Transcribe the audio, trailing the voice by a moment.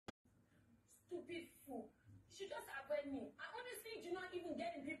stupid fool. You should just avoid me. I honestly do not even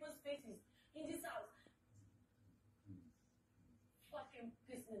get in people's faces in this house. Fucking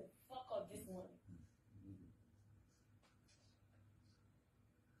piss me the fuck up this morning.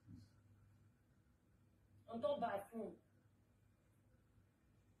 On top bathroom.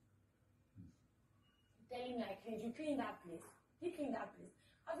 Telling me I cleaned. You clean that place. He cleaned that place.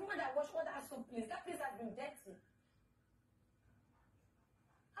 I remember that wash all that soap place. That place has been dirty.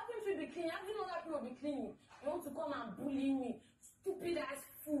 Haven't we be cleaning? Haven't other people be cleaning? You want to come and bully me? Stupid ass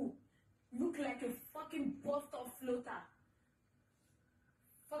fool. Look like a fucking bust up floater.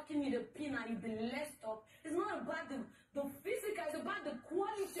 Fucking need a pin and you've been left up. It's not about the physical, it's about the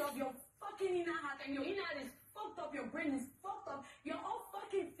quality of your fucking inner heart, and your inner heart is fucked up, your brain is fucked up, you're all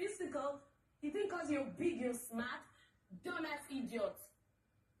fucking physical. You think because you're big, you're smart? Dumbass idiot.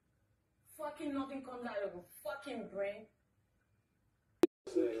 Fucking nothing comes out of your fucking brain.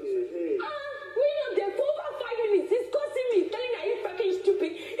 We're not there for over 5 minutes discussing me, telling that you're fucking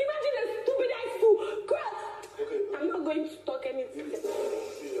stupid. Imagine a stupid ass fool. Crap! I'm not going to talk anything.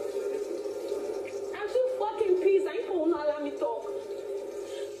 I'm so fucking pissed. I ain't gonna allow me talk.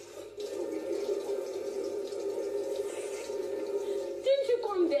 Didn't you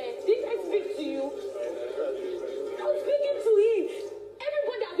come there? Didn't I speak to you? I was speaking to him.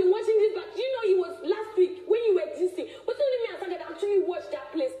 Everybody has been watching this back. Do you know it was last week when you were existing? But only me and Sandra actually watched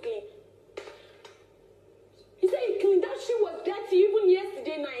that place clean. He said he cleaned. That shit was dirty even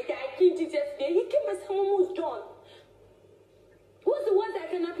yesterday night. I cleaned it yesterday. He came and said almost done. What's the one that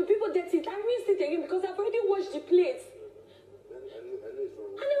can happen? People dirty it. I rinsed it again because I've already washed the plates.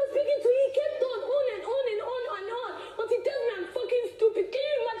 And I was speaking to him. He kept on and on and on and on until he tells me I'm fucking stupid. Can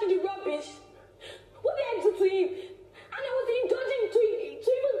you imagine the rubbish? What did I do to him? And I was indulging to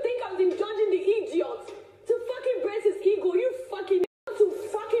even think I was indulging the idiot. To fucking brace his ego. You fucking to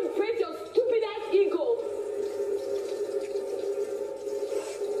fucking brace your stupid ass ego.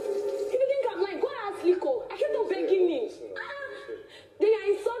 If you think I'm like, go ask Liko. I kept on begging him. They are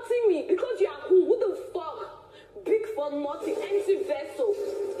insulting me because you are who? Who the fuck? Big for nothing, empty vessel.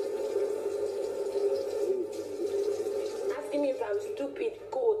 Asking me if I'm stupid,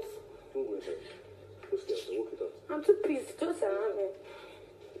 goat. I'm too pissed. Just around me.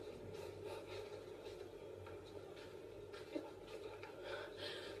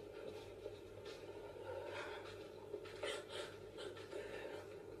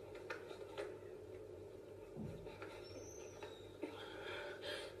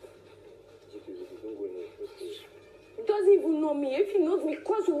 He doesn't even know me. If he knows me,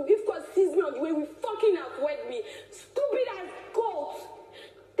 if God sees me on the way, we fucking avoid me.